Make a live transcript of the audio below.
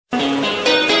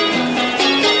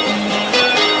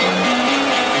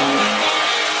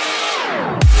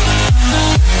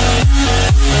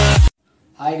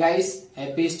guys,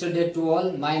 happy Easter day to all.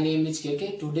 My name is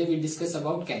KK. Today we discuss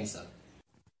about cancer.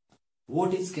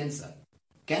 What is cancer?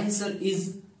 Cancer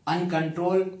is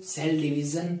uncontrolled cell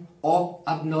division of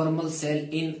abnormal cell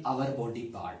in our body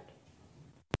part.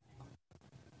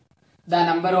 The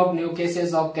number of new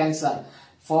cases of cancer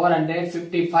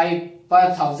 455 per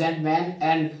 1000 men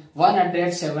and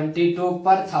 172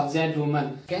 per 1000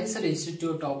 women. Cancer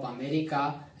Institute of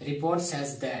America reports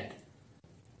says that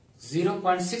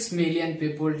 0.6 million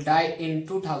people die in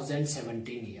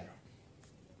 2017 year.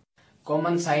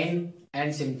 Common sign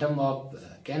and symptom of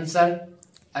cancer: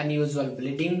 unusual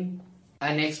bleeding,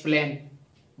 unexplained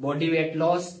body weight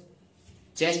loss,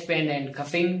 chest pain and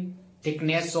coughing,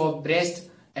 thickness of breast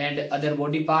and other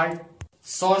body part,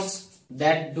 sores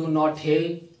that do not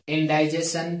heal,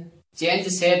 indigestion,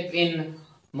 change shape in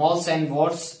mouth and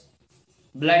warts,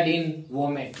 blood in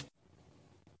vomit.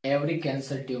 Every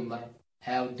cancer tumor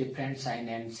have different sign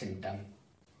and symptom.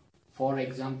 For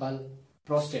example,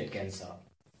 prostate cancer: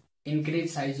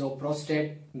 increased size of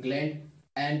prostate gland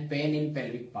and pain in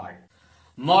pelvic part.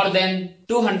 More than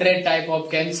 200 type of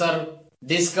cancer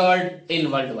discovered in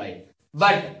worldwide.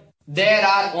 But there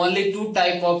are only two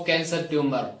type of cancer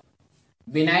tumor: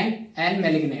 benign and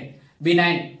malignant.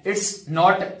 Benign, it's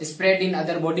not spread in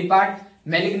other body part.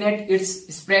 Malignant,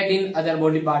 it's spread in other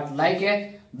body part like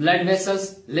a blood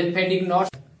vessels, lymphatic nodes.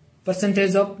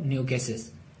 Percentage of new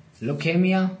cases: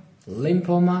 leukemia,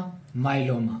 lymphoma,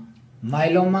 myeloma.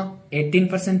 Myeloma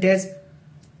 18%,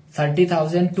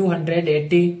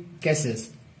 30,280 cases.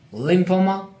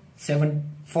 Lymphoma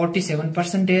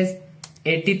 47%,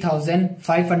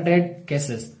 80,500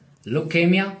 cases.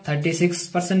 Leukemia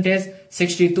 36%,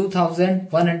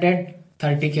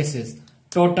 62,130 cases.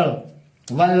 Total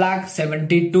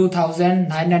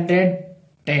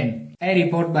 1,72,910. A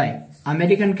report by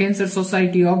American Cancer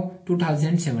Society of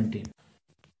 2017.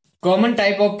 Common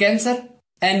type of cancer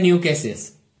and new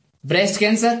cases: breast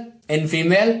cancer in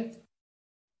female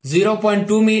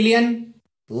 0.2 million,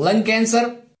 lung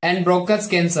cancer and bronchus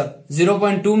cancer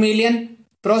 0.2 million,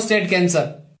 prostate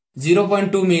cancer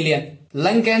 0.2 million,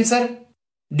 lung cancer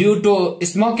due to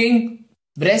smoking,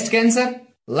 breast cancer,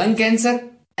 lung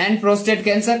cancer and prostate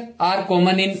cancer are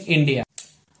common in India.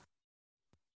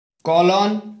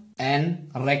 Colon and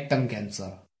rectum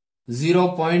cancer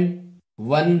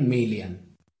 0.1 million,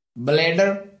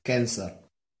 bladder cancer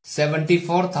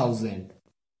 74,000,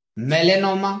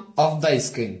 melanoma of the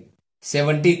skin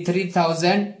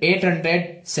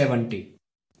 73,870,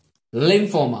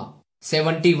 lymphoma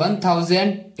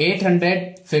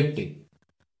 71,850,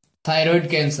 thyroid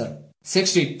cancer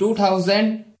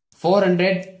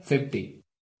 62,450,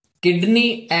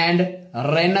 kidney and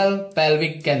renal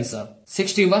pelvic cancer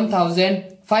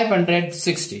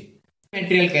 61,560,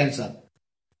 endometrial cancer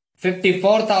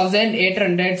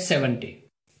 54,870.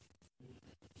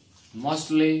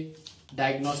 Mostly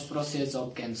diagnosed process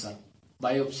of cancer: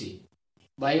 biopsy.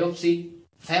 Biopsy,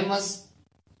 famous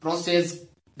process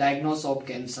diagnosis of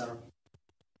cancer.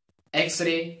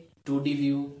 X-ray 2D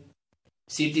view,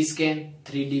 CT scan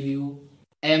 3D view,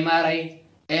 MRI.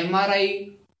 MRI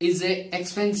is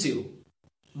expensive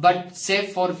but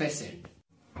safe for patient.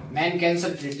 Main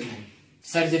cancer treatment: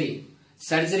 surgery.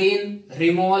 Surgery in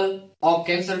removal of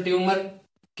cancer tumor,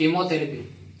 chemotherapy.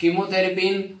 Chemotherapy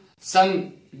in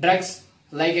some drugs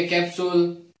like a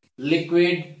capsule,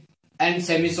 liquid and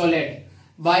semi-solid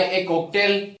by a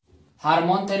cocktail,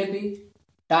 hormone therapy,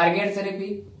 target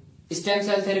therapy, stem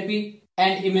cell therapy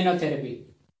and immunotherapy.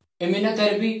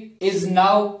 Immunotherapy is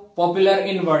now popular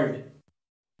in world.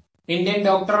 Indian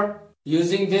doctor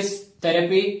using this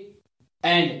therapy,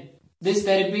 and this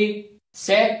therapy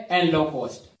safe and low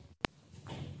cost.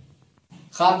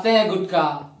 खाते हैं गुटखा,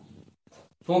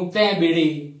 फूंकते हैं बीड़ी,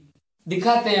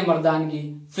 दिखाते हैं मर्दानगी,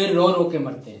 फिर रो रो के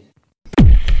मरते हैं.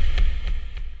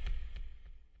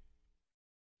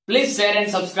 Please share and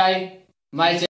subscribe my channel.